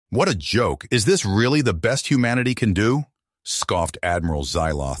What a joke. Is this really the best humanity can do? Scoffed Admiral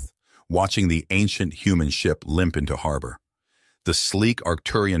Xyloth, watching the ancient human ship limp into harbor. The sleek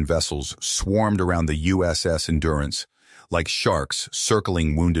Arcturian vessels swarmed around the USS Endurance like sharks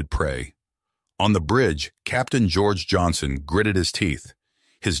circling wounded prey. On the bridge, Captain George Johnson gritted his teeth,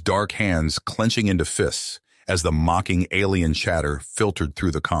 his dark hands clenching into fists as the mocking alien chatter filtered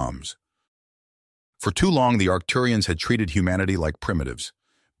through the comms. For too long, the Arcturians had treated humanity like primitives,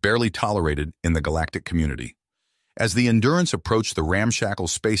 barely tolerated in the galactic community. As the Endurance approached the ramshackle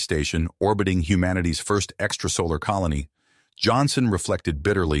space station orbiting humanity's first extrasolar colony, Johnson reflected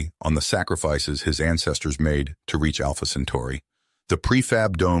bitterly on the sacrifices his ancestors made to reach Alpha Centauri. The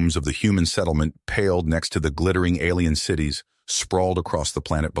prefab domes of the human settlement paled next to the glittering alien cities sprawled across the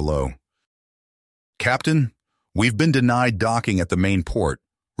planet below. "Captain, we've been denied docking at the main port,"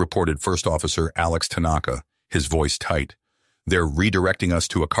 reported First Officer Alex Tanaka, his voice tight. "They're redirecting us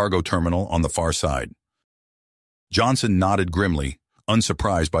to a cargo terminal on the far side." Johnson nodded grimly,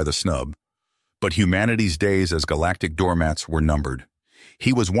 unsurprised by the snub. But humanity's days as galactic doormats were numbered.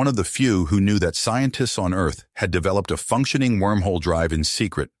 He was one of the few who knew that scientists on Earth had developed a functioning wormhole drive in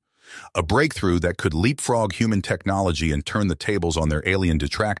secret, a breakthrough that could leapfrog human technology and turn the tables on their alien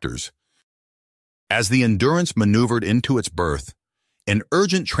detractors. As the Endurance maneuvered into its berth, an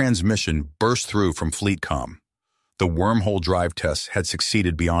urgent transmission burst through from FleetCom. The wormhole drive tests had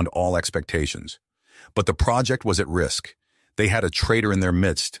succeeded beyond all expectations. But the project was at risk. They had a traitor in their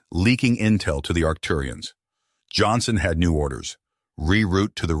midst, leaking intel to the Arcturians. Johnson had new orders.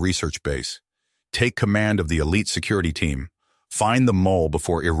 Reroute to the research base. Take command of the elite security team. Find the mole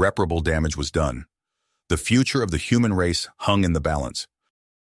before irreparable damage was done. The future of the human race hung in the balance.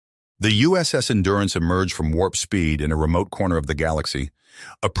 The USS Endurance emerged from warp speed in a remote corner of the galaxy,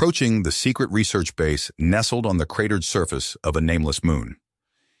 approaching the secret research base nestled on the cratered surface of a nameless moon.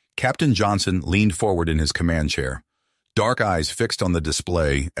 Captain Johnson leaned forward in his command chair, dark eyes fixed on the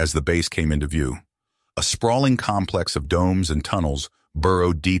display as the base came into view. A sprawling complex of domes and tunnels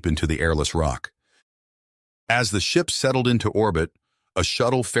burrowed deep into the airless rock. As the ship settled into orbit, a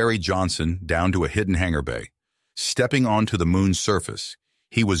shuttle ferried Johnson down to a hidden hangar bay. Stepping onto the moon's surface,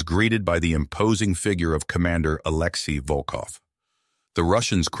 he was greeted by the imposing figure of Commander Alexei Volkov. The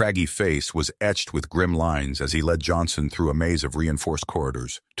Russian's craggy face was etched with grim lines as he led Johnson through a maze of reinforced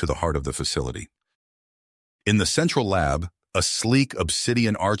corridors to the heart of the facility. In the central lab, a sleek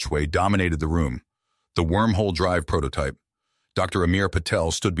obsidian archway dominated the room, the wormhole drive prototype. Dr. Amir Patel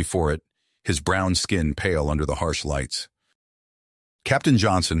stood before it, his brown skin pale under the harsh lights. "Captain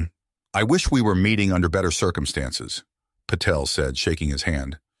Johnson, I wish we were meeting under better circumstances," Patel said, shaking his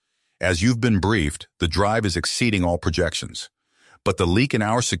hand. "As you've been briefed, the drive is exceeding all projections, but the leak in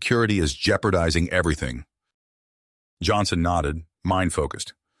our security is jeopardizing everything." Johnson nodded,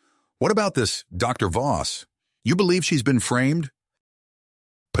 mind-focused. "What about this Dr. Voss? You believe she's been framed?"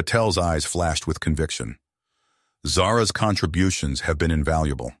 Patel's eyes flashed with conviction. "Zara's contributions have been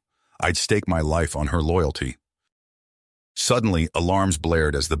invaluable. I'd stake my life on her loyalty." Suddenly, alarms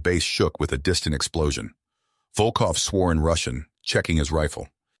blared as the base shook with a distant explosion. Volkov swore in Russian, checking his rifle.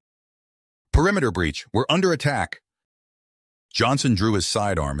 "Perimeter breach. We're under attack." Johnson drew his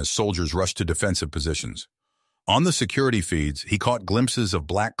sidearm as soldiers rushed to defensive positions. On the security feeds, he caught glimpses of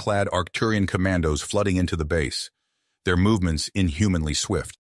black-clad Arcturian commandos flooding into the base, their movements inhumanly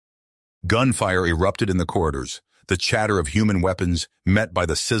swift. Gunfire erupted in the corridors, the chatter of human weapons met by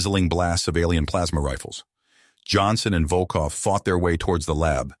the sizzling blasts of alien plasma rifles. Johnson and Volkov fought their way towards the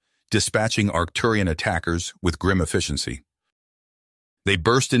lab, dispatching Arcturian attackers with grim efficiency. They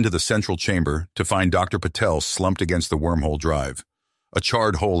burst into the central chamber to find Dr. Patel slumped against the wormhole drive, a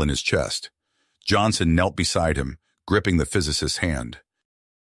charred hole in his chest. Johnson knelt beside him, gripping the physicist's hand.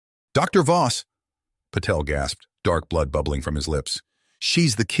 "Dr. Voss," Patel gasped, dark blood bubbling from his lips.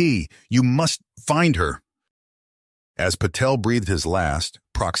 "She's the key. You must find her." As Patel breathed his last,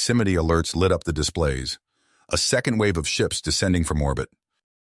 proximity alerts lit up the displays, a second wave of ships descending from orbit.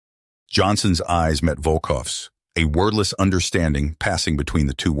 Johnson's eyes met Volkov's, a wordless understanding passing between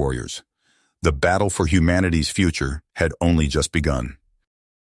the two warriors. The battle for humanity's future had only just begun.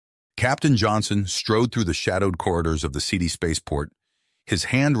 Captain Johnson strode through the shadowed corridors of the seedy spaceport, his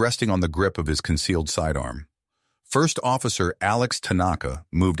hand resting on the grip of his concealed sidearm. First Officer Alex Tanaka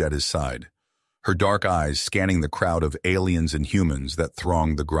moved at his side, her dark eyes scanning the crowd of aliens and humans that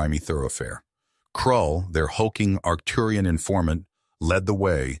thronged the grimy thoroughfare. Krull, their hulking Arcturian informant, led the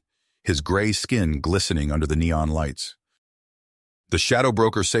way, his gray skin glistening under the neon lights. "The Shadow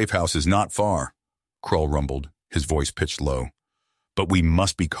Broker safe house is not far," Krull rumbled, his voice pitched low. "But we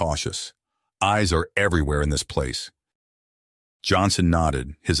must be cautious. Eyes are everywhere in this place." Johnson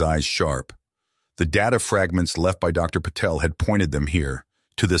nodded, his eyes sharp. The data fragments left by Dr. Patel had pointed them here,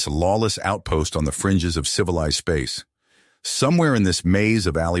 to this lawless outpost on the fringes of civilized space. Somewhere in this maze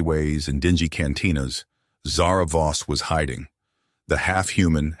of alleyways and dingy cantinas, Zara Voss was hiding. The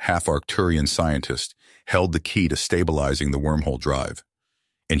half-human, half-Arcturian scientist held the key to stabilizing the wormhole drive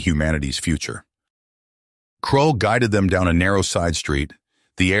and humanity's future. Krull guided them down a narrow side street,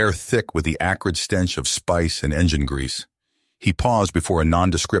 the air thick with the acrid stench of spice and engine grease. He paused before a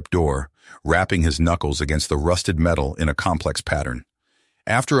nondescript door, rapping his knuckles against the rusted metal in a complex pattern.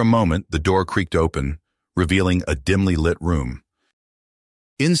 After a moment, the door creaked open, revealing a dimly lit room.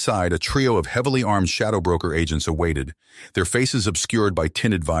 Inside, a trio of heavily armed shadow broker agents awaited, their faces obscured by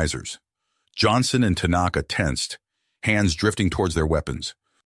tinted visors. Johnson and Tanaka tensed, hands drifting towards their weapons.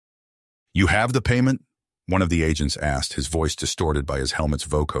 "You have the payment?" one of the agents asked, his voice distorted by his helmet's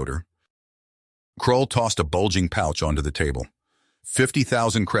vocoder. Krull tossed a bulging pouch onto the table.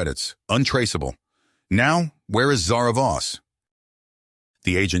 50,000 credits, untraceable. Now, where is Zara Voss?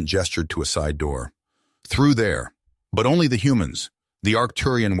 The agent gestured to a side door. Through there, but only the humans. The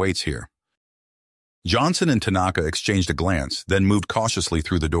Arcturian waits here. Johnson and Tanaka exchanged a glance, then moved cautiously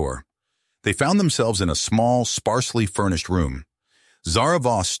through the door. They found themselves in a small, sparsely furnished room. Zara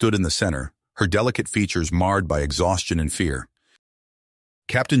Voss stood in the center, her delicate features marred by exhaustion and fear.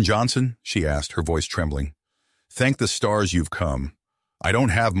 "Captain Johnson," she asked, her voice trembling, "thank the stars you've come. I don't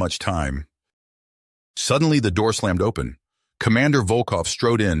have much time." Suddenly the door slammed open. Commander Volkov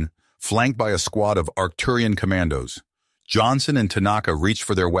strode in, flanked by a squad of Arcturian commandos. Johnson and Tanaka reached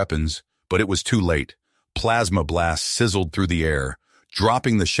for their weapons, but it was too late. Plasma blasts sizzled through the air,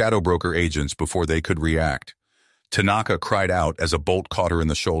 dropping the shadow broker agents before they could react. Tanaka cried out as a bolt caught her in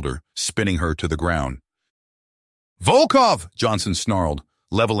the shoulder, spinning her to the ground. "Volkov!" Johnson snarled,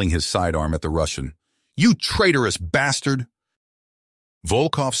 leveling his sidearm at the Russian. "You traitorous bastard!"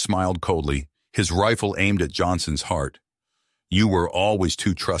 Volkov smiled coldly, his rifle aimed at Johnson's heart. "You were always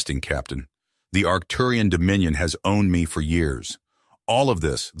too trusting, Captain. The Arcturian Dominion has owned me for years. All of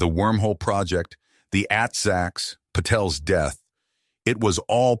this, the Wormhole project, the Atzaks, Patel's death, it was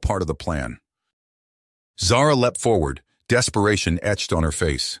all part of the plan." Zara leapt forward, desperation etched on her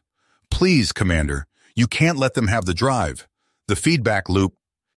face. "Please, Commander, you can't let them have the drive. The feedback loop—"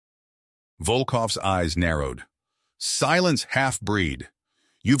 Volkov's eyes narrowed. "Silence, half-breed.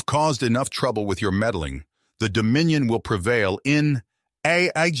 You've caused enough trouble with your meddling. The Dominion will prevail in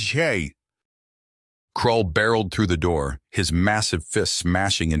AHA." Krull barreled through the door, his massive fist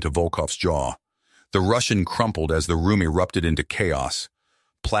smashing into Volkov's jaw. The Russian crumpled as the room erupted into chaos.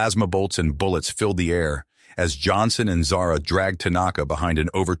 Plasma bolts and bullets filled the air as Johnson and Zara dragged Tanaka behind an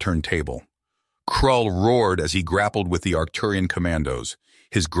overturned table. Krull roared as he grappled with the Arcturian commandos,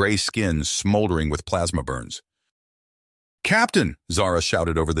 his gray skin smoldering with plasma burns. "Captain!" Zara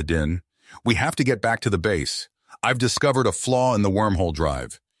shouted over the din. "We have to get back to the base. I've discovered a flaw in the wormhole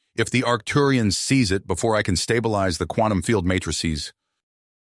drive. If the Arcturians seize it before I can stabilize the quantum field matrices—"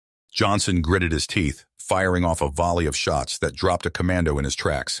 Johnson gritted his teeth, firing off a volley of shots that dropped a commando in his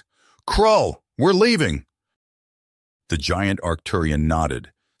tracks. "Krull, we're leaving!" The giant Arcturian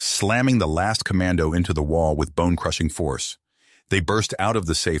nodded, slamming the last commando into the wall with bone-crushing force. They burst out of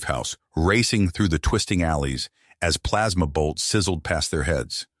the safe house, racing through the twisting alleys as plasma bolts sizzled past their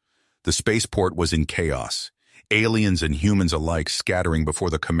heads. The spaceport was in chaos, aliens and humans alike scattering before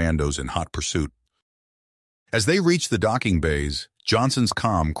the commandos in hot pursuit. As they reached the docking bays, Johnson's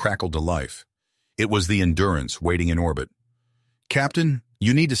comm crackled to life. It was the Endurance waiting in orbit. "Captain,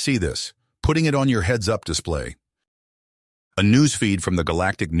 you need to see this. Putting it on your heads-up display." A newsfeed from the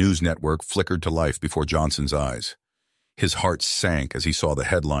Galactic News Network flickered to life before Johnson's eyes. His heart sank as he saw the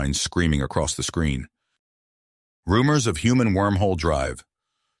headlines screaming across the screen. "Rumors of human wormhole drive.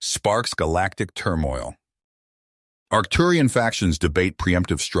 Sparks galactic turmoil. Arcturian factions debate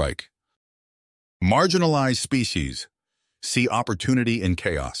preemptive strike. Marginalized species. See opportunity in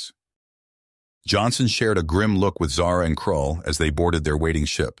chaos." Johnson shared a grim look with Zara and Krull as they boarded their waiting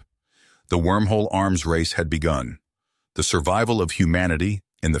ship. The wormhole arms race had begun. The survival of humanity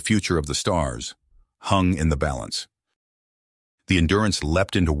and the future of the stars hung in the balance. The Endurance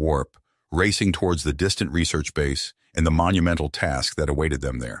leapt into warp, racing towards the distant research base and the monumental task that awaited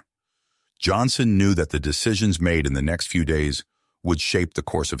them there. Johnson knew that the decisions made in the next few days would shape the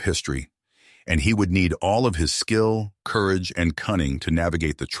course of history, and he would need all of his skill, courage, and cunning to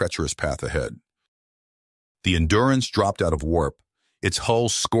navigate the treacherous path ahead. The Endurance dropped out of warp, its hull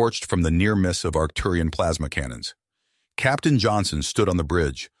scorched from the near miss of Arcturian plasma cannons. Captain Johnson stood on the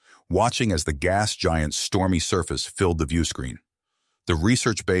bridge, watching as the gas giant's stormy surface filled the viewscreen. The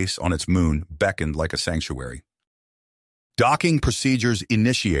research base on its moon beckoned like a sanctuary. Docking procedures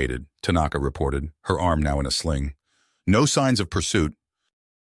initiated, Tanaka reported, her arm now in a sling. No signs of pursuit.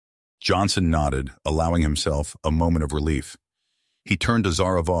 Johnson nodded, allowing himself a moment of relief. He turned to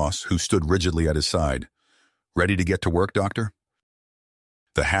Zara Voss, who stood rigidly at his side. Ready to get to work, Doctor?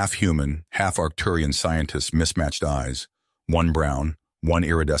 The half-human, half-Arcturian scientist's mismatched eyes, one brown, one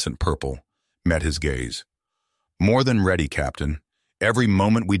iridescent purple, met his gaze. More than ready, Captain. Every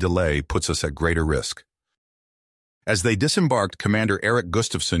moment we delay puts us at greater risk. As they disembarked, Commander Eric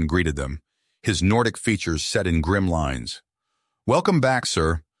Gustafsson greeted them, his Nordic features set in grim lines. Welcome back,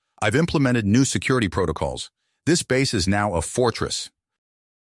 sir. I've implemented new security protocols. This base is now a fortress.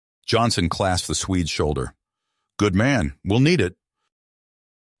 Johnson clasped the Swede's shoulder. Good man, we'll need it.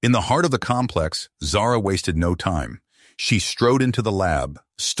 In the heart of the complex, Zara wasted no time. She strode into the lab,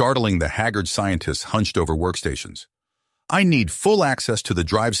 startling the haggard scientists hunched over workstations. I need full access to the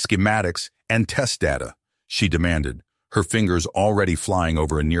drive schematics and test data, she demanded, her fingers already flying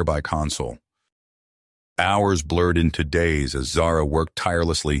over a nearby console. Hours blurred into days as Zara worked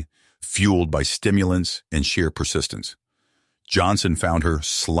tirelessly, fueled by stimulants and sheer persistence. Johnson found her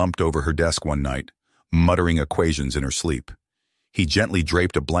slumped over her desk one night, muttering equations in her sleep. He gently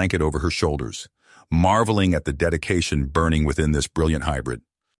draped a blanket over her shoulders, marveling at the dedication burning within this brilliant hybrid.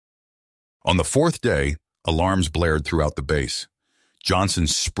 On the fourth day, alarms blared throughout the base. Johnson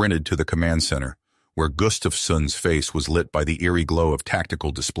sprinted to the command center, where Gustafsson's face was lit by the eerie glow of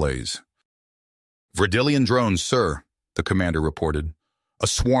tactical displays. Verdilian drones, sir, the commander reported. A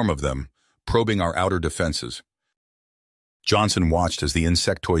swarm of them, probing our outer defenses. Johnson watched as the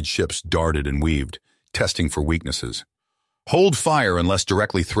insectoid ships darted and weaved, testing for weaknesses. Hold fire unless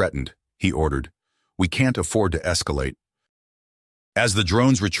directly threatened, he ordered. We can't afford to escalate. As the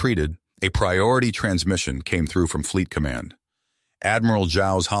drones retreated, a priority transmission came through from Fleet Command. Admiral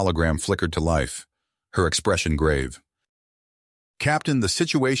Zhao's hologram flickered to life, her expression grave. Captain, the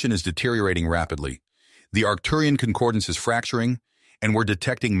situation is deteriorating rapidly. The Arcturian concordance is fracturing, and we're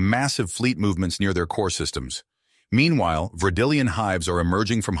detecting massive fleet movements near their core systems. Meanwhile, Verdilian hives are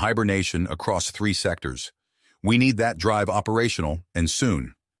emerging from hibernation across 3 sectors. We need that drive operational, and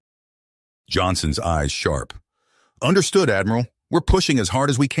soon. Johnson's eyes sharp. Understood, Admiral. We're pushing as hard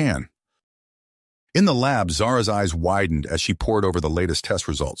as we can. In the lab, Zara's eyes widened as she pored over the latest test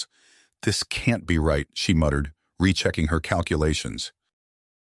results. This can't be right, she muttered, rechecking her calculations.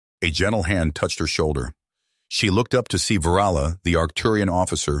 A gentle hand touched her shoulder. She looked up to see Virala, the Arcturian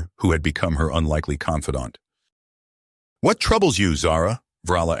officer who had become her unlikely confidant. What troubles you, Zara?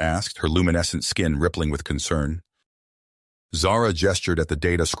 Virala asked, her luminescent skin rippling with concern. Zara gestured at the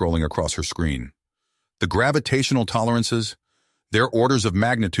data scrolling across her screen. The gravitational tolerances, they're orders of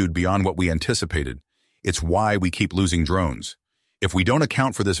magnitude beyond what we anticipated. It's why we keep losing drones. If we don't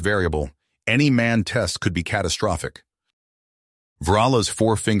account for this variable, any manned test could be catastrophic. Virala's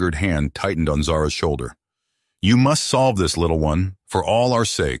 4-fingered hand tightened on Zara's shoulder. You must solve this, little one, for all our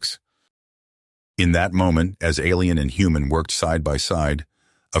sakes. In that moment, as alien and human worked side by side,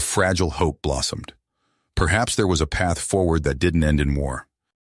 a fragile hope blossomed. Perhaps there was a path forward that didn't end in war.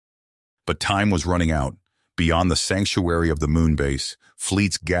 But time was running out. Beyond the sanctuary of the moon base,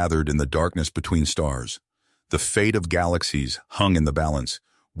 fleets gathered in the darkness between stars. The fate of galaxies hung in the balance,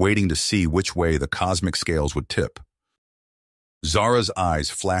 waiting to see which way the cosmic scales would tip. Zara's eyes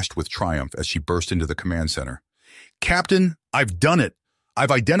flashed with triumph as she burst into the command center. Captain, I've done it!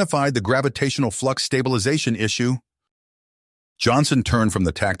 I've identified the gravitational flux stabilization issue. Johnson turned from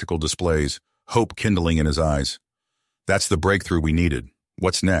the tactical displays, hope kindling in his eyes. That's the breakthrough we needed.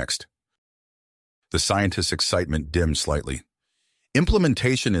 What's next? The scientist's excitement dimmed slightly.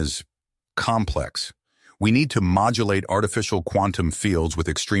 Implementation is complex. We need to modulate artificial quantum fields with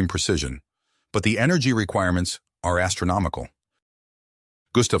extreme precision, but the energy requirements are astronomical.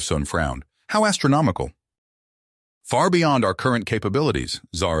 Gustafsson frowned. How astronomical? Far beyond our current capabilities,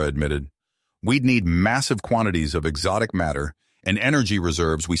 Zara admitted. We'd need massive quantities of exotic matter and energy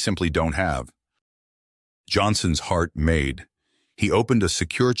reserves we simply don't have. Johnson's heart made. He opened a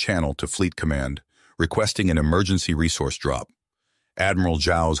secure channel to Fleet Command, requesting an emergency resource drop. Admiral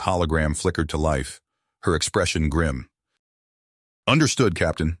Zhao's hologram flickered to life, her expression grim. Understood,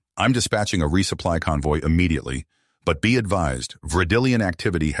 Captain. I'm dispatching a resupply convoy immediately, but be advised, Verdilian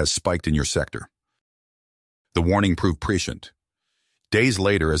activity has spiked in your sector. The warning proved prescient. Days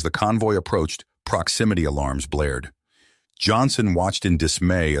later, as the convoy approached, proximity alarms blared. Johnson watched in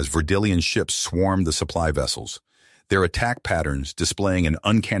dismay as Verdilian ships swarmed the supply vessels, their attack patterns displaying an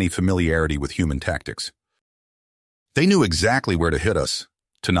uncanny familiarity with human tactics. They knew exactly where to hit us,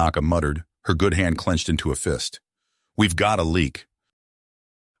 Tanaka muttered, her good hand clenched into a fist. We've got a leak.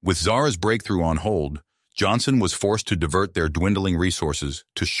 With Zara's breakthrough on hold, Johnson was forced to divert their dwindling resources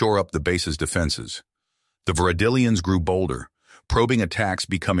to shore up the base's defenses. The Viridians grew bolder, probing attacks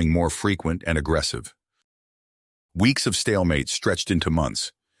becoming more frequent and aggressive. Weeks of stalemate stretched into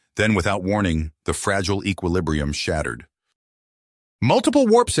months. Then, without warning, the fragile equilibrium shattered. "Multiple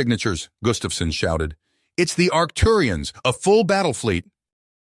warp signatures," Gustafsson shouted. "It's the Arcturians, a full battle fleet."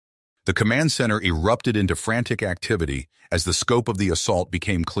 The command center erupted into frantic activity as the scope of the assault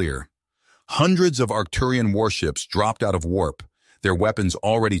became clear. Hundreds of Arcturian warships dropped out of warp, their weapons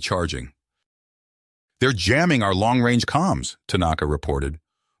already charging. "They're jamming our long-range comms," Tanaka reported.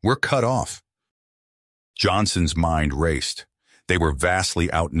 "We're cut off." Johnson's mind raced. They were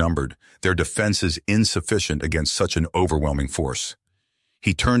vastly outnumbered, their defenses insufficient against such an overwhelming force.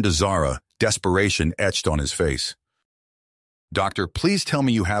 He turned to Zara, desperation etched on his face. "Doctor, please tell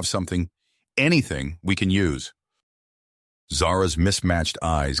me you have something, anything we can use." Zara's mismatched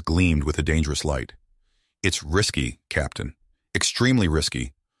eyes gleamed with a dangerous light. "It's risky, Captain. Extremely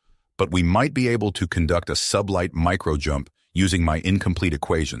risky. But we might be able to conduct a sublight microjump using my incomplete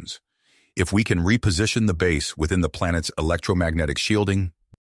equations. If we can reposition the base within the planet's electromagnetic shielding..."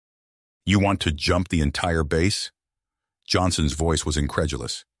 "You want to jump the entire base?" Johnson's voice was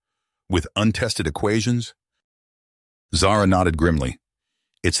incredulous. "With untested equations?" Zara nodded grimly.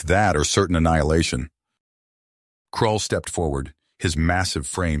 "It's that or certain annihilation." Krull stepped forward, his massive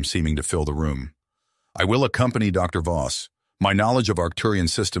frame seeming to fill the room. "I will accompany Dr. Voss. My knowledge of Arcturian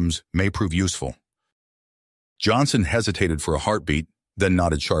systems may prove useful." Johnson hesitated for a heartbeat, then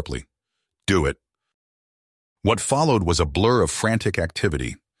nodded sharply. "Do it." What followed was a blur of frantic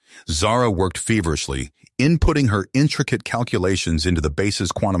activity. Zara worked feverishly, inputting her intricate calculations into the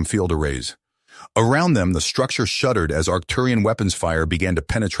base's quantum field arrays. Around them, the structure shuddered as Arcturian weapons fire began to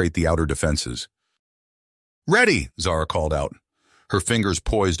penetrate the outer defenses. "Ready!" Zara called out, her fingers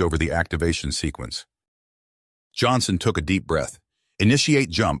poised over the activation sequence. Johnson took a deep breath. "Initiate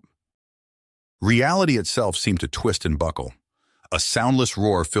jump." Reality itself seemed to twist and buckle. A soundless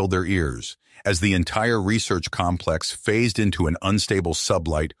roar filled their ears as the entire research complex phased into an unstable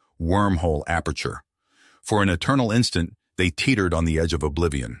sublight wormhole aperture. For an eternal instant, they teetered on the edge of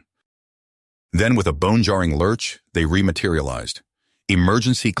oblivion. Then, with a bone-jarring lurch, they rematerialized.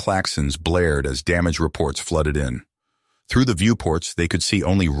 Emergency klaxons blared as damage reports flooded in. Through the viewports, they could see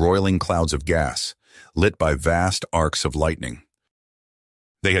only roiling clouds of gas, lit by vast arcs of lightning.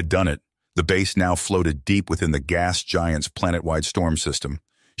 They had done it. The base now floated deep within the gas giant's planet-wide storm system,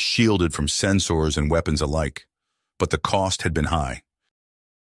 shielded from sensors and weapons alike. But the cost had been high.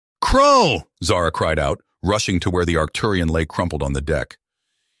 "Krull!" Zara cried out, rushing to where the Arcturian lay crumpled on the deck.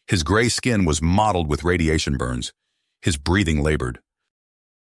 His gray skin was mottled with radiation burns. His breathing labored.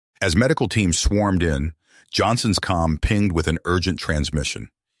 As medical teams swarmed in, Johnson's comm pinged with an urgent transmission.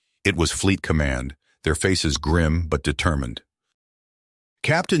 It was Fleet Command, their faces grim but determined.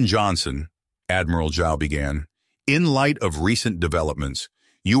 "Captain Johnson," Admiral Zhao began, "in light of recent developments,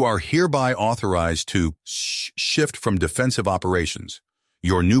 you are hereby authorized to shift from defensive operations.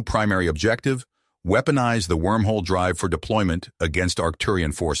 Your new primary objective, weaponize the wormhole drive for deployment against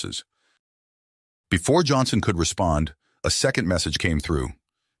Arcturian forces." Before Johnson could respond, a second message came through,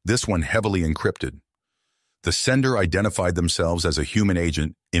 this one heavily encrypted. The sender identified themselves as a human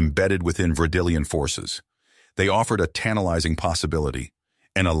agent embedded within Viridian forces. They offered a tantalizing possibility,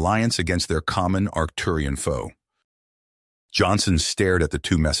 an alliance against their common Arcturian foe. Johnson stared at the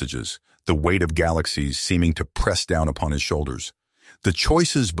two messages, the weight of galaxies seeming to press down upon his shoulders. The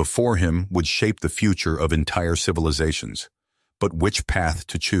choices before him would shape the future of entire civilizations. But which path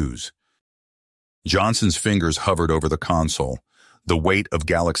to choose? Johnson's fingers hovered over the console, the weight of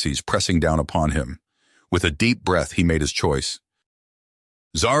galaxies pressing down upon him. With a deep breath, he made his choice.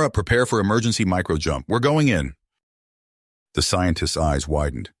 "Zara, prepare for emergency microjump. We're going in." The scientist's eyes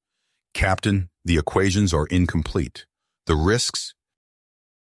widened. "Captain, the equations are incomplete. The risks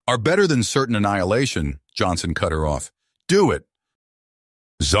are better than certain annihilation," Johnson cut her off. "Do it."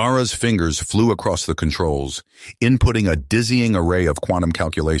 Zara's fingers flew across the controls, inputting a dizzying array of quantum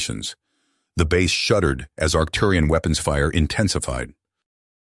calculations. The base shuddered as Arcturian weapons fire intensified.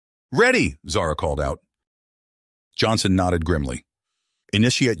 "Ready!" Zara called out. Johnson nodded grimly.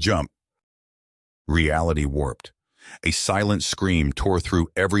 "Initiate jump." Reality warped. A silent scream tore through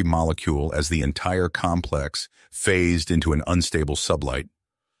every molecule as the entire complex phased into an unstable sublight.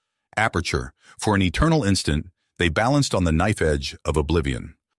 Aperture. For an eternal instant, they balanced on the knife edge of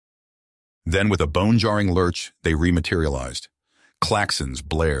oblivion. Then, with a bone-jarring lurch, they rematerialized. Klaxons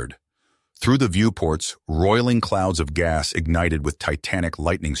blared. Through the viewports, roiling clouds of gas ignited with titanic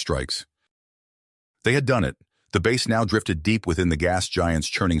lightning strikes. They had done it. The base now drifted deep within the gas giant's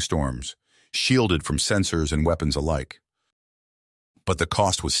churning storms, shielded from sensors and weapons alike. But the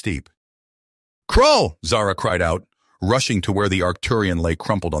cost was steep. "Krull!" Zara cried out, rushing to where the Arcturian lay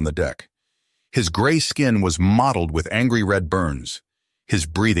crumpled on the deck. His gray skin was mottled with angry red burns. His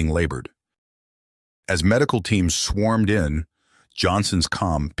breathing labored. As medical teams swarmed in, Johnson's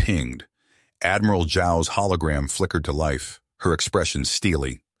comm pinged. Admiral Zhao's hologram flickered to life, her expression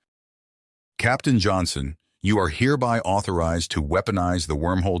steely. "Captain Johnson, you are hereby authorized to weaponize the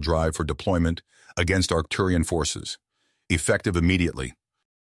wormhole drive for deployment against Arcturian forces, effective immediately."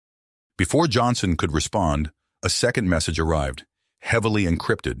 Before Johnson could respond, a second message arrived, heavily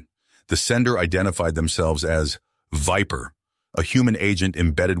encrypted. The sender identified themselves as Viper, a human agent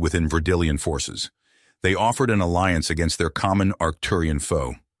embedded within Verdilian forces. They offered an alliance against their common Arcturian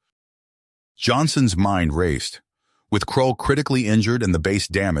foe. Johnson's mind raced. With Krull critically injured and the base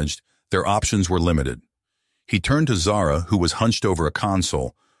damaged, their options were limited. He turned to Zara, who was hunched over a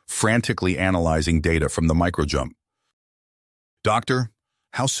console, frantically analyzing data from the microjump. "Doctor,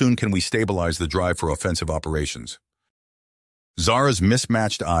 how soon can we stabilize the drive for offensive operations?" Zara's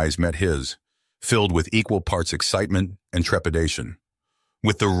mismatched eyes met his, filled with equal parts excitement and trepidation.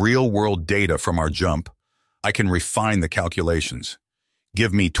 "With the real-world data from our jump, I can refine the calculations.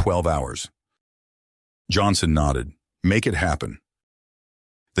 Give me 12 hours. Johnson nodded. "Make it happen."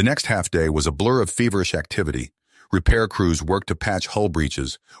 The next half-day was a blur of feverish activity. Repair crews worked to patch hull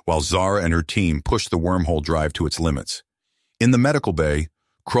breaches, while Zara and her team pushed the wormhole drive to its limits. In the medical bay,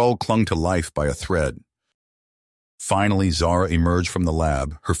 Krull clung to life by a thread. Finally, Zara emerged from the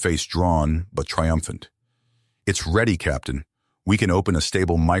lab, her face drawn but triumphant. "It's ready, Captain. We can open a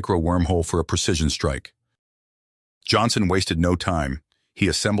stable micro-wormhole for a precision strike." Johnson wasted no time. He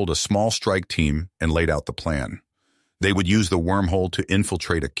assembled a small strike team and laid out the plan. They would use the wormhole to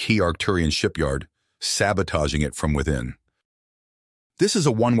infiltrate a key Arcturian shipyard, sabotaging it from within. "This is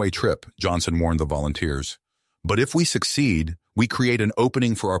a one-way trip," Johnson warned the volunteers. "But if we succeed, we create an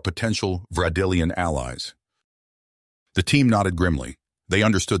opening for our potential Verdilian allies." The team nodded grimly. They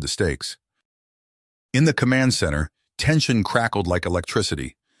understood the stakes. In the command center, tension crackled like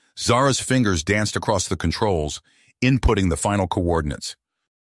electricity. Zara's fingers danced across the controls, inputting the final coordinates.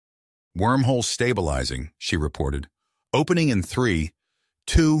 "Wormhole stabilizing," she reported. "Opening in 3,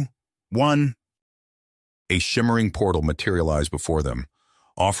 2, 1. A shimmering portal materialized before them,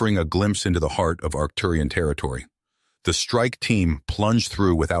 offering a glimpse into the heart of Arcturian territory. The strike team plunged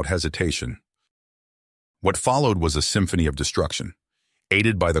through without hesitation. What followed was a symphony of destruction.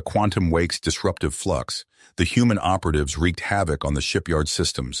 Aided by the quantum wake's disruptive flux, the human operatives wreaked havoc on the shipyard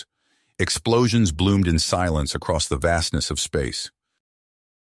systems. Explosions bloomed in silence across the vastness of space.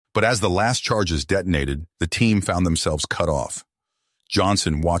 But as the last charges detonated, the team found themselves cut off.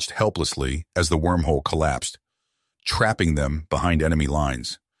 Johnson watched helplessly as the wormhole collapsed, trapping them behind enemy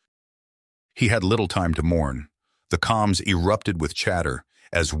lines. He had little time to mourn. The comms erupted with chatter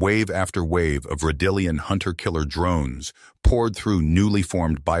as wave after wave of Verdilian hunter-killer drones poured through newly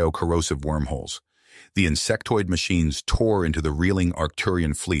formed biocorrosive wormholes. The insectoid machines tore into the reeling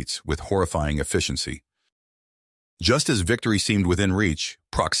Arcturian fleets with horrifying efficiency. Just as victory seemed within reach,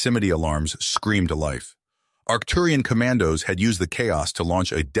 proximity alarms screamed to life. Arcturian commandos had used the chaos to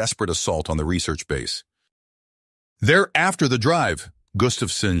launch a desperate assault on the research base. "They're after the drive,"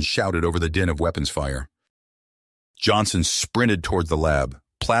 Gustafsson shouted over the din of weapons fire. Johnson sprinted toward the lab,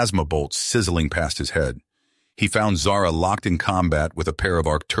 plasma bolts sizzling past his head. He found Zara locked in combat with a pair of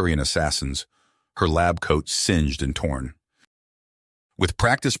Arcturian assassins, her lab coat singed and torn. With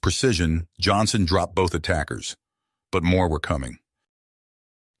practiced precision, Johnson dropped both attackers, but more were coming.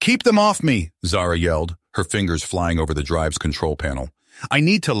 "Keep them off me," Zara yelled, her fingers flying over the drive's control panel. "I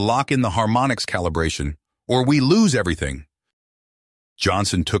need to lock in the harmonics calibration, or we lose everything."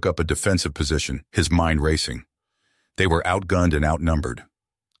 Johnson took up a defensive position, his mind racing. They were outgunned and outnumbered.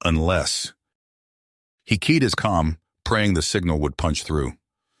 Unless... He keyed his comm, praying the signal would punch through.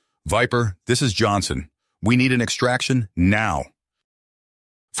 "Viper, this is Johnson. We need an extraction now."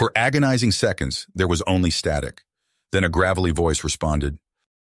 For agonizing seconds, there was only static. Then a gravelly voice responded.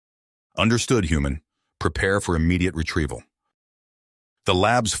 "Understood, human. Prepare for immediate retrieval." The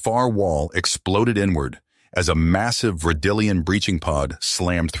lab's far wall exploded inward as a massive Verdilian breaching pod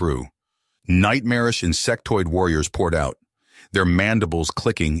slammed through. Nightmarish insectoid warriors poured out, their mandibles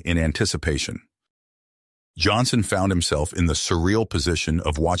clicking in anticipation. Johnson found himself in the surreal position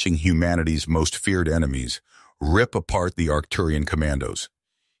of watching humanity's most feared enemies rip apart the Arcturian commandos.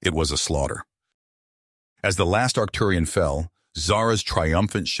 It was a slaughter. As the last Arcturian fell, Zara's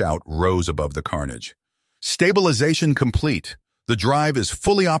triumphant shout rose above the carnage. "Stabilization complete. The drive is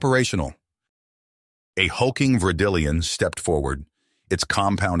fully operational." A hulking Verdilian stepped forward, its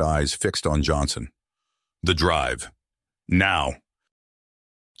compound eyes fixed on Johnson. The drive. Now.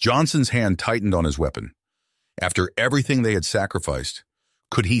 Johnson's hand tightened on his weapon. After everything they had sacrificed,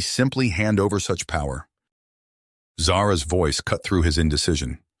 could he simply hand over such power? Zara's voice cut through his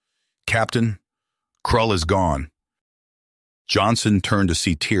indecision. Captain, Krull is gone. Johnson turned to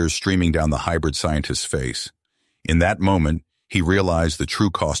see tears streaming down the hybrid scientist's face. In that moment, he realized the true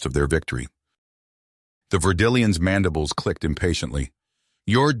cost of their victory. The Verdillian's mandibles clicked impatiently.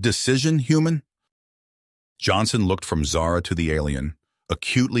 Your decision, human? Johnson looked from Zara to the alien,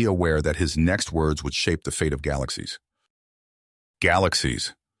 acutely aware that his next words would shape the fate of galaxies.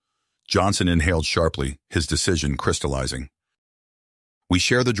 Galaxies. Johnson inhaled sharply, his decision crystallizing. We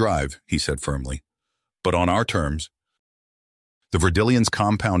share the drive, he said firmly, but on our terms. The Verdillian's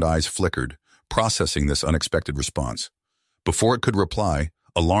compound eyes flickered, processing this unexpected response. Before it could reply,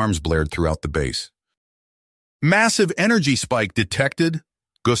 alarms blared throughout the base. Massive energy spike detected,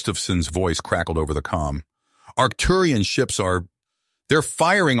 Gustafson's voice crackled over the comm. Arcturian ships they're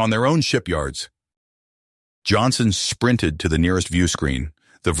firing on their own shipyards. Johnson sprinted to the nearest view screen,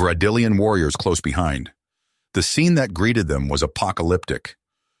 the Verdillian warriors close behind. The scene that greeted them was apocalyptic.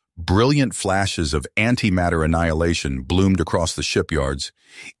 Brilliant flashes of antimatter annihilation bloomed across the shipyards,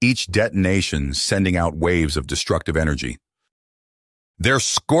 each detonation sending out waves of destructive energy. They're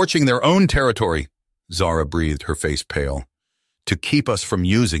scorching their own territory, Zara breathed, her face pale. To keep us from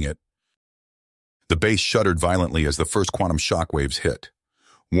using it. The base shuddered violently as the first quantum shockwaves hit.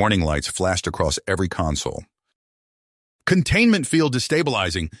 Warning lights flashed across every console. Containment field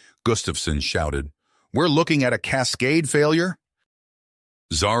destabilizing, Gustafson shouted. We're looking at a cascade failure?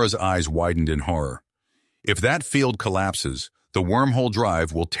 Zara's eyes widened in horror. If that field collapses, the wormhole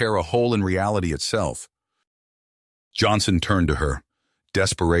drive will tear a hole in reality itself. Johnson turned to her,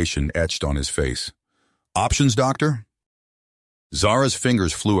 desperation etched on his face. Options, Doctor? Zara's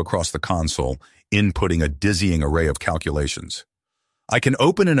fingers flew across the console, inputting a dizzying array of calculations. I can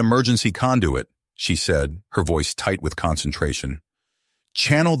open an emergency conduit, she said, her voice tight with concentration.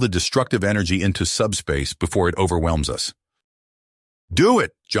 Channel the destructive energy into subspace before it overwhelms us. Do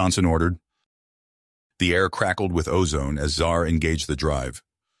it, Johnson ordered. The air crackled with ozone as Zara engaged the drive.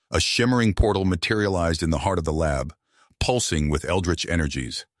 A shimmering portal materialized in the heart of the lab, pulsing with eldritch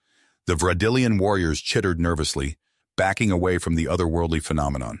energies. The Verdillian warriors chittered nervously, backing away from the otherworldly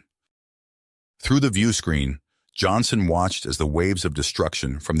phenomenon. Through the view screen, Johnson watched as the waves of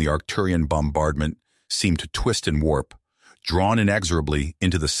destruction from the Arcturian bombardment seemed to twist and warp, drawn inexorably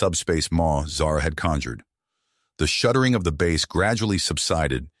into the subspace maw Zara had conjured. The shuddering of the base gradually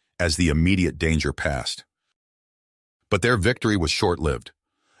subsided as the immediate danger passed. But their victory was short-lived.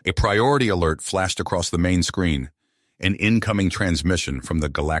 A priority alert flashed across the main screen, an incoming transmission from the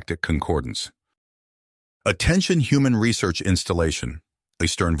Galactic Concordance. Attention human research installation, a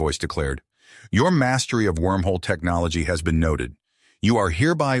stern voice declared. Your mastery of wormhole technology has been noted. You are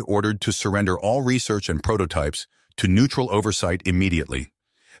hereby ordered to surrender all research and prototypes to neutral oversight immediately.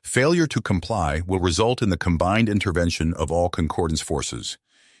 Failure to comply will result in the combined intervention of all Concordance forces.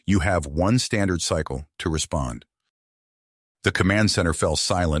 You have one standard cycle to respond. The command center fell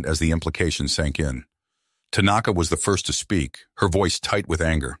silent as the implication sank in. Tanaka was the first to speak, her voice tight with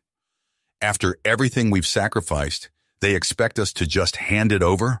anger. After everything we've sacrificed, they expect us to just hand it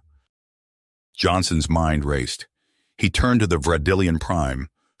over? Johnson's mind raced. He turned to the Verdillian Prime,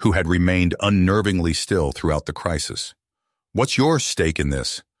 who had remained unnervingly still throughout the crisis. What's your stake in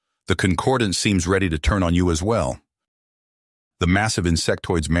this? The Concordance seems ready to turn on you as well. The massive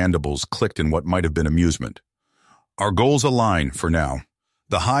insectoid's mandibles clicked in what might have been amusement. Our goals align for now.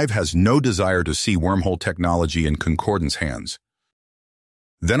 The Hive has no desire to see wormhole technology in Concordance hands.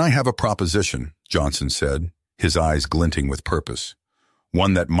 Then I have a proposition, Johnson said, his eyes glinting with purpose.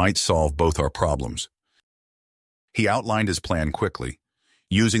 One that might solve both our problems. He outlined his plan quickly,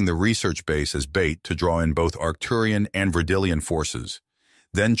 using the research base as bait to draw in both Arcturian and Verdillian forces,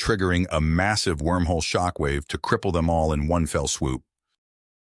 then triggering a massive wormhole shockwave to cripple them all in one fell swoop.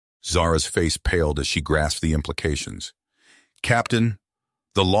 Zara's face paled as she grasped the implications. Captain,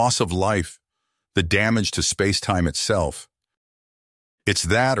 the loss of life, the damage to space-time itself. It's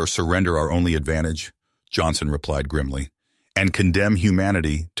that or surrender our only advantage, Johnson replied grimly, and condemn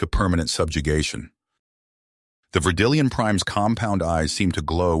humanity to permanent subjugation. The Verdillian Prime's compound eyes seemed to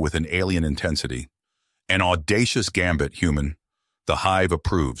glow with an alien intensity. An audacious gambit, human. The Hive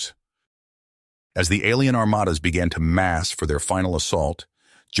approves. As the alien armadas began to mass for their final assault,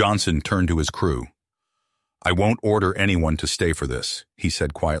 Johnson turned to his crew. I won't order anyone to stay for this, he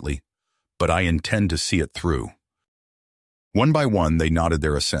said quietly, but I intend to see it through. One by one, they nodded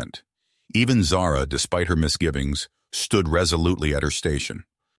their assent. Even Zara, despite her misgivings, stood resolutely at her station.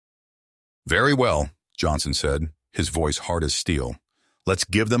 "Very well," Johnson said, his voice hard as steel. "Let's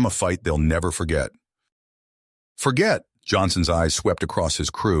give them a fight they'll never forget." "Forget?" Johnson's eyes swept across his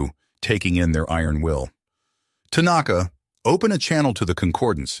crew, taking in their iron will. "Tanaka, open a channel to the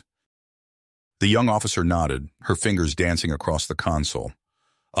Concordance." The young officer nodded, her fingers dancing across the console.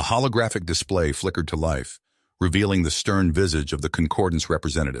 A holographic display flickered to life, revealing the stern visage of the Concordance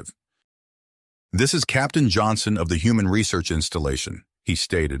representative. "This is Captain Johnson of the Human Research Installation," he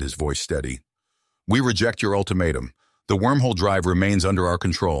stated, his voice steady. "We reject your ultimatum. The wormhole drive remains under our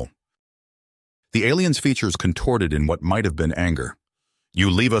control." The alien's features contorted in what might have been anger. "You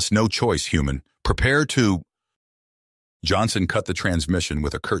leave us no choice, human. Prepare to—" Johnson cut the transmission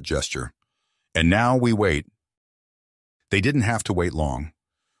with a curt gesture. "And now we wait." They didn't have to wait long.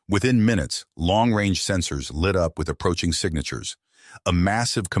 Within minutes, long-range sensors lit up with approaching signatures, a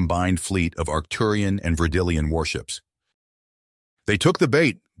massive combined fleet of Arcturian and Verdilian warships. "They took the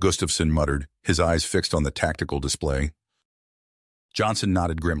bait," Gustafson muttered, his eyes fixed on the tactical display. Johnson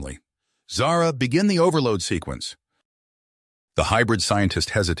nodded grimly. "Zara, begin the overload sequence." The hybrid scientist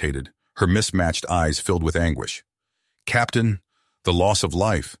hesitated, her mismatched eyes filled with anguish. "Captain, the loss of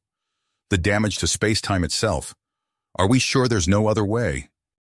life, the damage to space-time itself. Are we sure there's no other way?"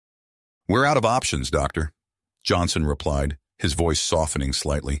 "We're out of options, Doctor," Johnson replied, his voice softening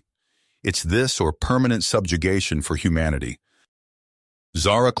slightly. "It's this or permanent subjugation for humanity."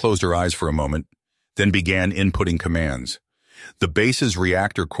 Zara closed her eyes for a moment, then began inputting commands. The base's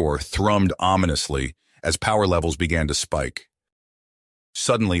reactor core thrummed ominously as power levels began to spike.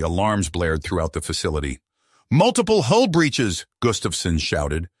 Suddenly, alarms blared throughout the facility. "Multiple hull breaches!" Gustafson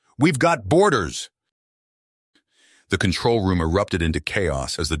shouted. "We've got boarders!" The control room erupted into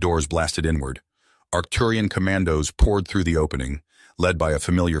chaos as the doors blasted inward. Arcturian commandos poured through the opening, led by a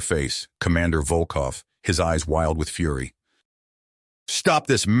familiar face, Commander Volkov, his eyes wild with fury. "Stop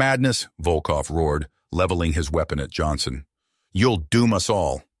this madness!" Volkov roared, leveling his weapon at Johnson. "You'll doom us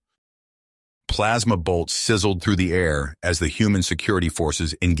all." Plasma bolts sizzled through the air as the human security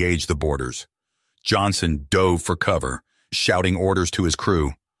forces engaged the boarders. Johnson dove for cover, shouting orders to his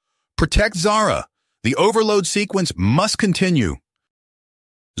crew. "Protect Zara! The overload sequence must continue!"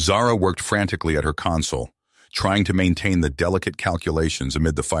 Zara worked frantically at her console, trying to maintain the delicate calculations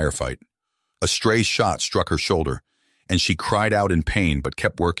amid the firefight. A stray shot struck her shoulder, and she cried out in pain but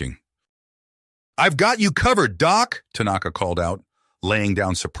kept working. "I've got you covered, Doc!" Tanaka called out, laying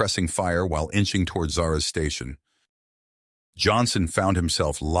down suppressing fire while inching toward Zara's station. Johnson found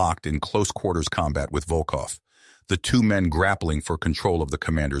himself locked in close-quarters combat with Volkov, the two men grappling for control of the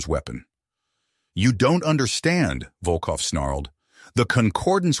commander's weapon. "You don't understand," Volkov snarled. "The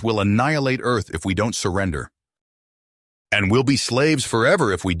Concordance will annihilate Earth if we don't surrender." "And we'll be slaves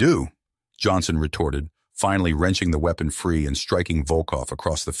forever if we do," Johnson retorted, finally wrenching the weapon free and striking Volkov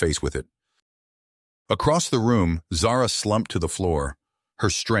across the face with it. Across the room, Zara slumped to the floor, her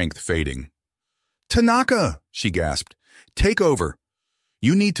strength fading. "Tanaka," she gasped, "take over.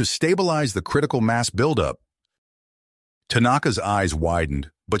 You need to stabilize the critical mass buildup." Tanaka's eyes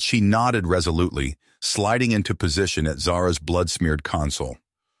widened, but she nodded resolutely, sliding into position at Zara's blood-smeared console.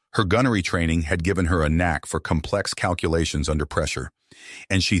 Her gunnery training had given her a knack for complex calculations under pressure,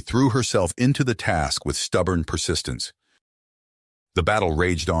 and she threw herself into the task with stubborn persistence. The battle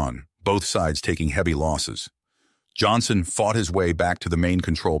raged on, both sides taking heavy losses. Johnson fought his way back to the main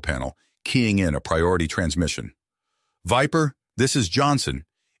control panel, keying in a priority transmission. "Viper, this is Johnson.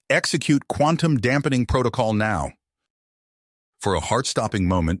 Execute quantum dampening protocol now." For a heart-stopping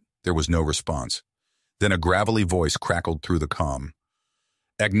moment, there was no response. Then a gravelly voice crackled through the comm.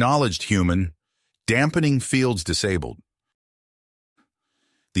 "Acknowledged, human. Dampening fields disabled."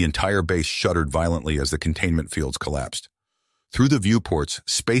 The entire base shuddered violently as the containment fields collapsed. Through the viewports,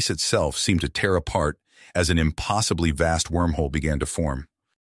 space itself seemed to tear apart as an impossibly vast wormhole began to form.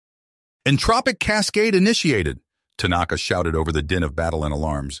 "Entropic cascade initiated," Tanaka shouted over the din of battle and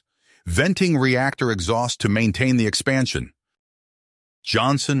alarms. "Venting reactor exhaust to maintain the expansion."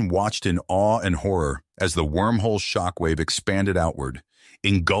 Johnson watched in awe and horror as the wormhole shockwave expanded outward,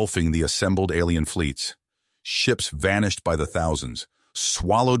 engulfing the assembled alien fleets. Ships vanished by the thousands,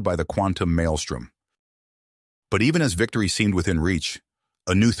 swallowed by the quantum maelstrom. But even as victory seemed within reach,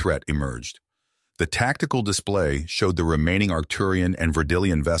 a new threat emerged. The tactical display showed the remaining Arcturian and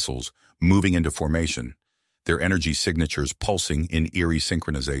Verdilian vessels moving into formation, their energy signatures pulsing in eerie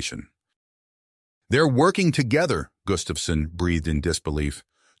synchronization. "They're working together," Gustafson breathed in disbelief,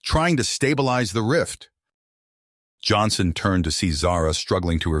 "trying to stabilize the rift." Johnson turned to see Zara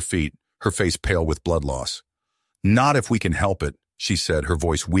struggling to her feet, her face pale with blood loss. "Not if we can help it," she said, her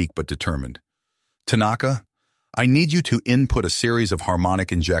voice weak but determined. "Tanaka, I need you to input a series of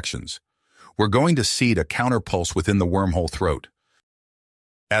harmonic injections. We're going to seed a counterpulse within the wormhole throat.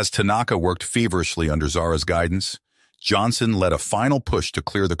 As Tanaka worked feverishly under Zara's guidance, Johnson led a final push to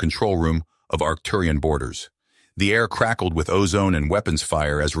clear the control room of Arcturian borders. The air crackled with ozone and weapons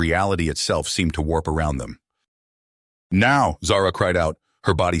fire as reality itself seemed to warp around them. Now, Zara cried out,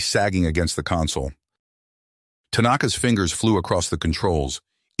 her body sagging against the console. Tanaka's fingers flew across the controls,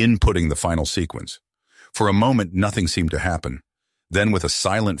 inputting the final sequence. For a moment, nothing seemed to happen. Then, with a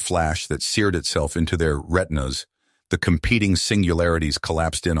silent flash that seared itself into their retinas, the competing singularities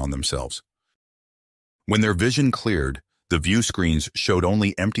collapsed in on themselves. When their vision cleared, the view screens showed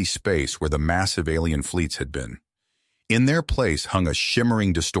only empty space where the massive alien fleets had been. In their place hung a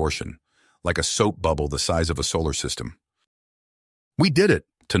shimmering distortion, like a soap bubble the size of a solar system. "We did it,"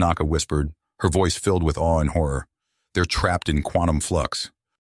 Tanaka whispered, her voice filled with awe and horror. "They're trapped in quantum flux."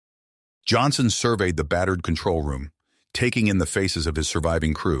 Johnson surveyed the battered control room, taking in the faces of his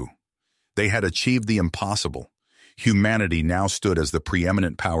surviving crew. They had achieved the impossible. Humanity now stood as the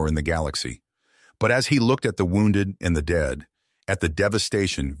preeminent power in the galaxy. But as he looked at the wounded and the dead, at the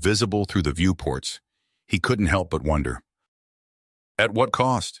devastation visible through the viewports, he couldn't help but wonder. At what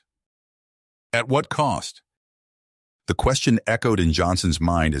cost? At what cost? The question echoed in Johnson's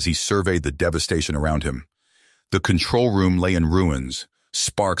mind as he surveyed the devastation around him. The control room lay in ruins,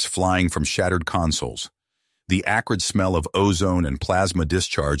 sparks flying from shattered consoles. The acrid smell of ozone and plasma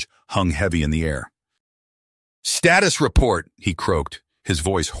discharge hung heavy in the air. "Status report," he croaked, his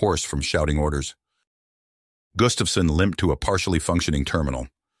voice hoarse from shouting orders. Gustafson limped to a partially functioning terminal.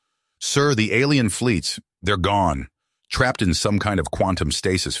 "Sir, the alien fleets, they're gone, trapped in some kind of quantum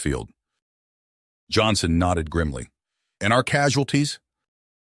stasis field." Johnson nodded grimly. "And our casualties?"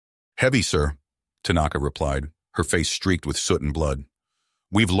 "Heavy, sir," Tanaka replied, her face streaked with soot and blood.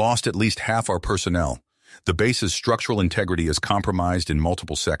 "We've lost at least half our personnel. The base's structural integrity is compromised in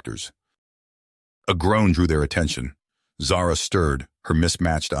multiple sectors." A groan drew their attention. Zara stirred, her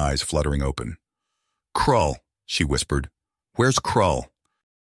mismatched eyes fluttering open. "Krull," she whispered. "Where's Krull?"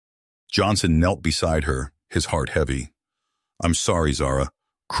 Johnson knelt beside her, his heart heavy. "I'm sorry, Zara.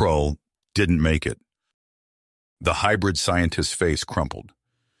 Krull didn't make it." The hybrid scientist's face crumpled.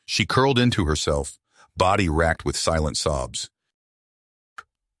 She curled into herself, body racked with silent sobs.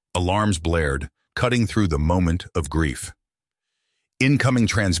 Alarms blared, cutting through the moment of grief. "Incoming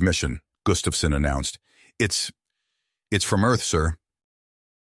transmission," Gustafson announced. It's from Earth, sir."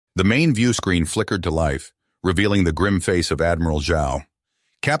 The main view screen flickered to life, revealing the grim face of Admiral Zhao.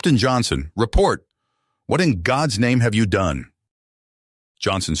 "Captain Johnson, report! What in God's name have you done?"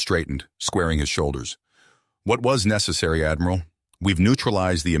 Johnson straightened, squaring his shoulders. "What was necessary, Admiral? We've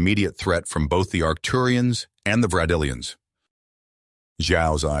neutralized the immediate threat from both the Arcturians and the Vradilians."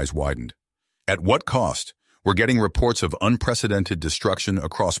 Zhao's eyes widened. "At what cost? We're getting reports of unprecedented destruction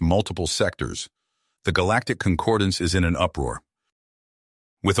across multiple sectors. The Galactic Concordance is in an uproar."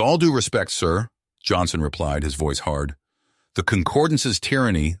 "With all due respect, sir," Johnson replied, his voice hard, "the Concordance's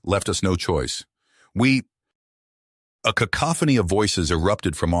tyranny left us no choice. A cacophony of voices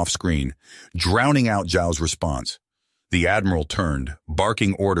erupted from off-screen, drowning out Zhao's response. The Admiral turned,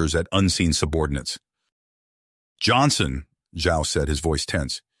 barking orders at unseen subordinates. "Johnson," Zhao said, his voice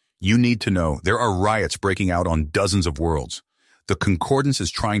tense, "you need to know there are riots breaking out on dozens of worlds. The Concordance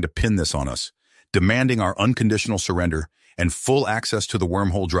is trying to pin this on us, demanding our unconditional surrender and full access to the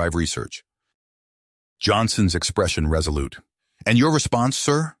wormhole drive research." Johnson's expression resolute. "And your response,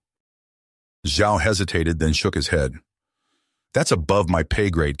 sir?" Zhao hesitated, then shook his head. "That's above my pay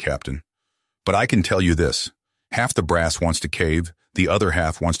grade, Captain. But I can tell you this. Half the brass wants to cave, the other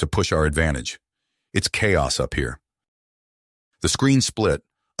half wants to push our advantage. It's chaos up here." The screen split,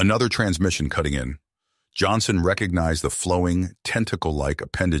 another transmission cutting in. Johnson recognized the flowing, tentacle-like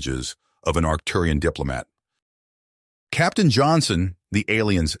appendages of an Arcturian diplomat. "Captain Johnson," the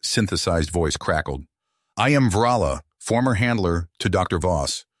alien's synthesized voice crackled. "I am Vrala, former handler to Dr.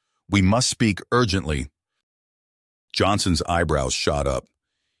 Voss. We must speak urgently." Johnson's eyebrows shot up.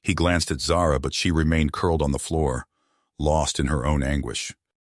 He glanced at Zara, but she remained curled on the floor, lost in her own anguish.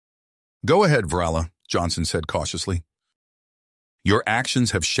 "Go ahead, Vrala," Johnson said cautiously. "Your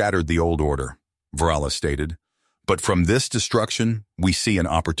actions have shattered the old order," Vrala stated. "But from this destruction, we see an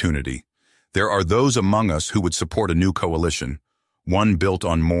opportunity. There are those among us who would support a new coalition, one built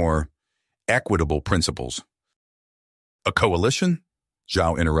on more equitable principles." "A coalition?"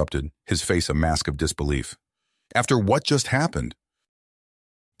 Zhao interrupted, his face a mask of disbelief. "After what just happened?"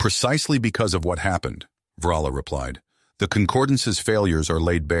 "Precisely because of what happened," Vrala replied. "The Concordance's failures are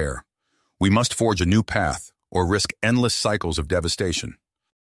laid bare. We must forge a new path, or risk endless cycles of devastation."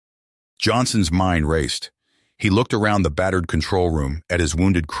 Johnson's mind raced. He looked around the battered control room, at his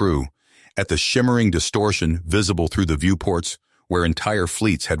wounded crew, at the shimmering distortion visible through the viewports where entire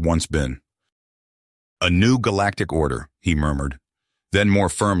fleets had once been. "A new galactic order," he murmured. Then more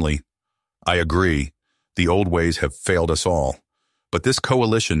firmly, "I agree, the old ways have failed us all. But this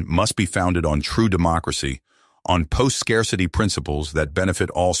coalition must be founded on true democracy, on post-scarcity principles that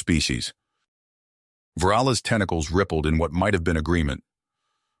benefit all species." Varala's tentacles rippled in what might have been agreement.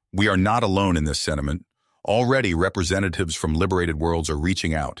 "We are not alone in this sentiment. Already representatives from liberated worlds are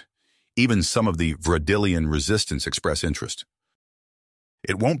reaching out. Even some of the Vradilian resistance express interest."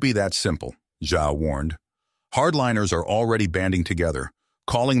 "It won't be that simple," Zhao warned. "Hardliners are already banding together,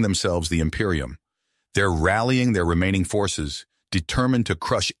 calling themselves the Imperium. They're rallying their remaining forces, determined to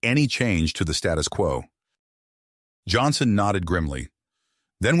crush any change to the status quo." Johnson nodded grimly.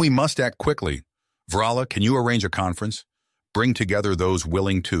 "Then we must act quickly. Varala, can you arrange a conference? Bring together those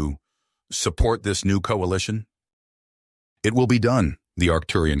willing to support this new coalition?" "It will be done," the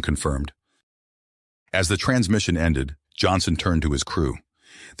Arcturian confirmed. As the transmission ended, Johnson turned to his crew.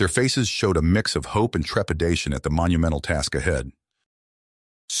 Their faces showed a mix of hope and trepidation at the monumental task ahead.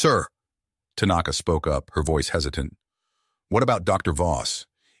 "Sir," Tanaka spoke up, her voice hesitant. "What about Dr. Voss?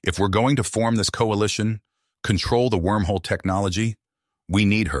 If we're going to form this coalition, control the wormhole technology, we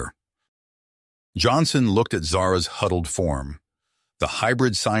need her." Johnson looked at Zara's huddled form. The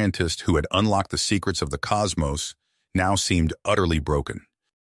hybrid scientist who had unlocked the secrets of the cosmos now seemed utterly broken.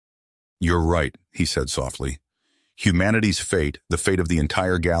 "You're right," he said softly. "Humanity's fate, the fate of the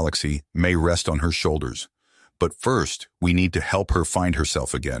entire galaxy, may rest on her shoulders. But first, we need to help her find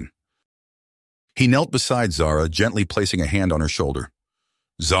herself again." He knelt beside Zara, gently placing a hand on her shoulder.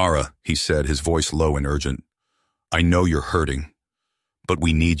 "Zara," he said, his voice low and urgent, "I know you're hurting, but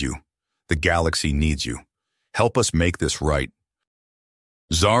we need you. The galaxy needs you. Help us make this right."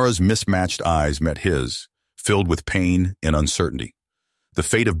 Zara's mismatched eyes met his, filled with pain and uncertainty. The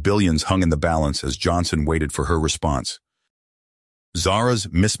fate of billions hung in the balance as Johnson waited for her response. Zara's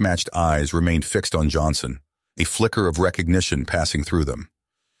mismatched eyes remained fixed on Johnson, a flicker of recognition passing through them.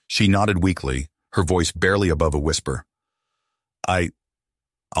 She nodded weakly, her voice barely above a whisper.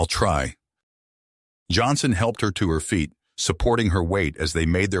 I'll try." Johnson helped her to her feet, supporting her weight as they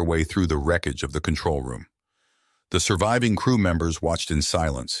made their way through the wreckage of the control room. The surviving crew members watched in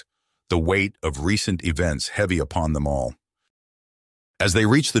silence, the weight of recent events heavy upon them all. As they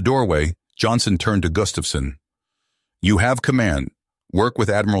reached the doorway, Johnson turned to Gustafsson. "You have command. Work with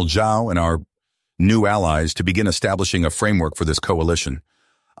Admiral Zhao and our new allies to begin establishing a framework for this coalition.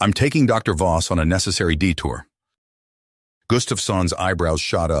 I'm taking Dr. Voss on a necessary detour." Gustafsson's eyebrows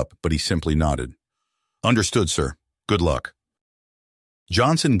shot up, but he simply nodded. "Understood, sir. Good luck."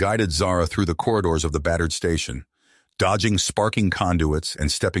 Johnson guided Zara through the corridors of the battered station, dodging sparking conduits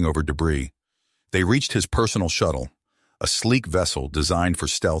and stepping over debris. They reached his personal shuttle, a sleek vessel designed for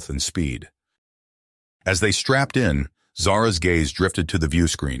stealth and speed. As they strapped in, Zara's gaze drifted to the view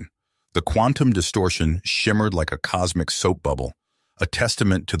screen. The quantum distortion shimmered like a cosmic soap bubble, a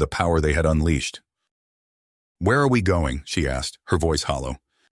testament to the power they had unleashed. "Where are we going?" she asked, her voice hollow.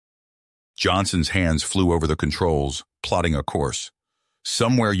 Johnson's hands flew over the controls, plotting a course.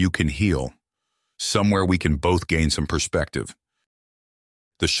 "Somewhere you can heal. Somewhere we can both gain some perspective."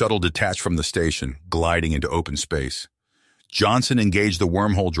 The shuttle detached from the station, gliding into open space. Johnson engaged the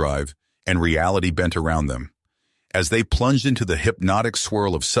wormhole drive, and reality bent around them. As they plunged into the hypnotic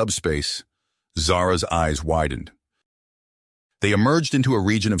swirl of subspace, Zara's eyes widened. They emerged into a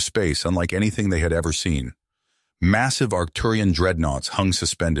region of space unlike anything they had ever seen. Massive Arcturian dreadnoughts hung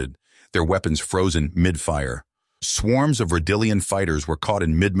suspended, their weapons frozen mid-fire. Swarms of Vradilian fighters were caught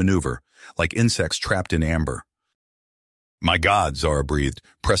in mid-maneuver, like insects trapped in amber. "My God," Zara breathed,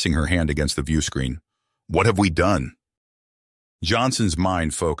 pressing her hand against the view screen. "What have we done?" Johnson's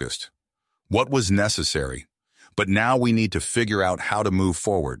mind focused. What was necessary? But now we need to figure out how to move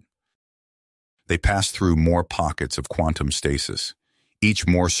forward. They passed through more pockets of quantum stasis, each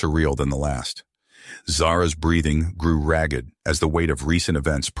more surreal than the last. Zara's breathing grew ragged as the weight of recent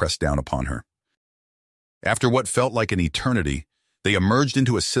events pressed down upon her. After what felt like an eternity, they emerged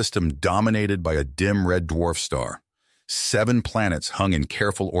into a system dominated by a dim red dwarf star. 7 planets hung in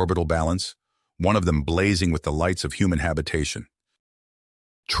careful orbital balance, one of them blazing with the lights of human habitation.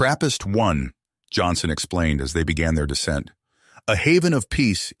 "TRAPPIST-1, Johnson explained as they began their descent. "A haven of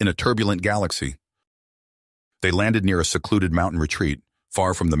peace in a turbulent galaxy." They landed near a secluded mountain retreat,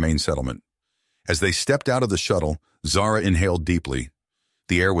 far from the main settlement. As they stepped out of the shuttle, Zara inhaled deeply.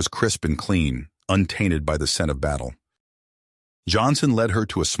 The air was crisp and clean, untainted by the scent of battle. Johnson led her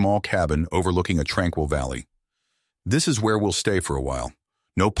to a small cabin overlooking a tranquil valley. "This is where we'll stay for a while.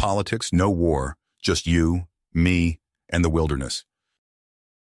 No politics, no war, just you, me, and the wilderness.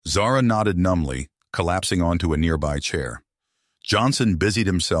 Zara nodded numbly, collapsing onto a nearby chair. Johnson busied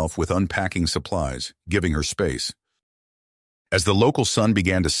himself with unpacking supplies, giving her space. As the local sun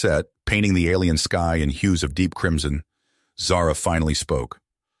began to set, painting the alien sky in hues of deep crimson, Zara finally spoke.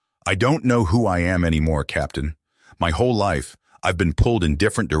 "I don't know who I am anymore, Captain. My whole life, I've been pulled in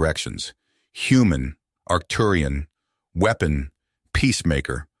different directions. Human, Arcturian, weapon,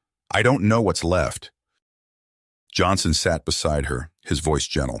 peacemaker. I don't know what's left." Johnson sat beside her, his voice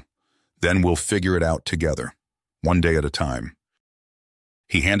gentle. "Then we'll figure it out together, one day at a time."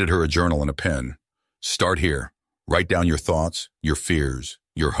 He handed her a journal and a pen. "Start here. Write down your thoughts, your fears,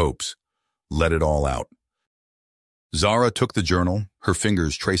 your hopes. Let it all out." Zara took the journal, her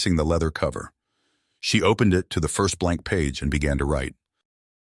fingers tracing the leather cover. She opened it to the first blank page and began to write.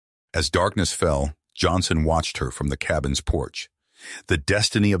 As darkness fell, Johnson watched her from the cabin's porch. The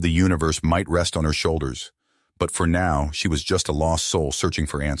destiny of the universe might rest on her shoulders, but for now she was just a lost soul searching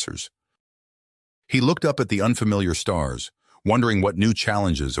for answers. He looked up at the unfamiliar stars, wondering what new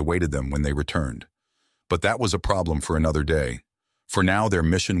challenges awaited them when they returned. But that was a problem for another day. For now their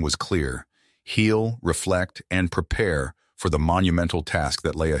mission was clear: heal, reflect, and prepare for the monumental task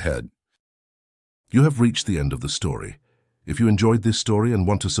that lay ahead. You have reached the end of the story. If you enjoyed this story and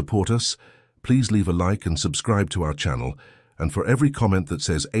want to support us, please leave a like and subscribe to our channel, and for every comment that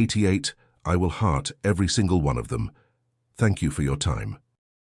says 88, I will heart every single one of them. Thank you for your time.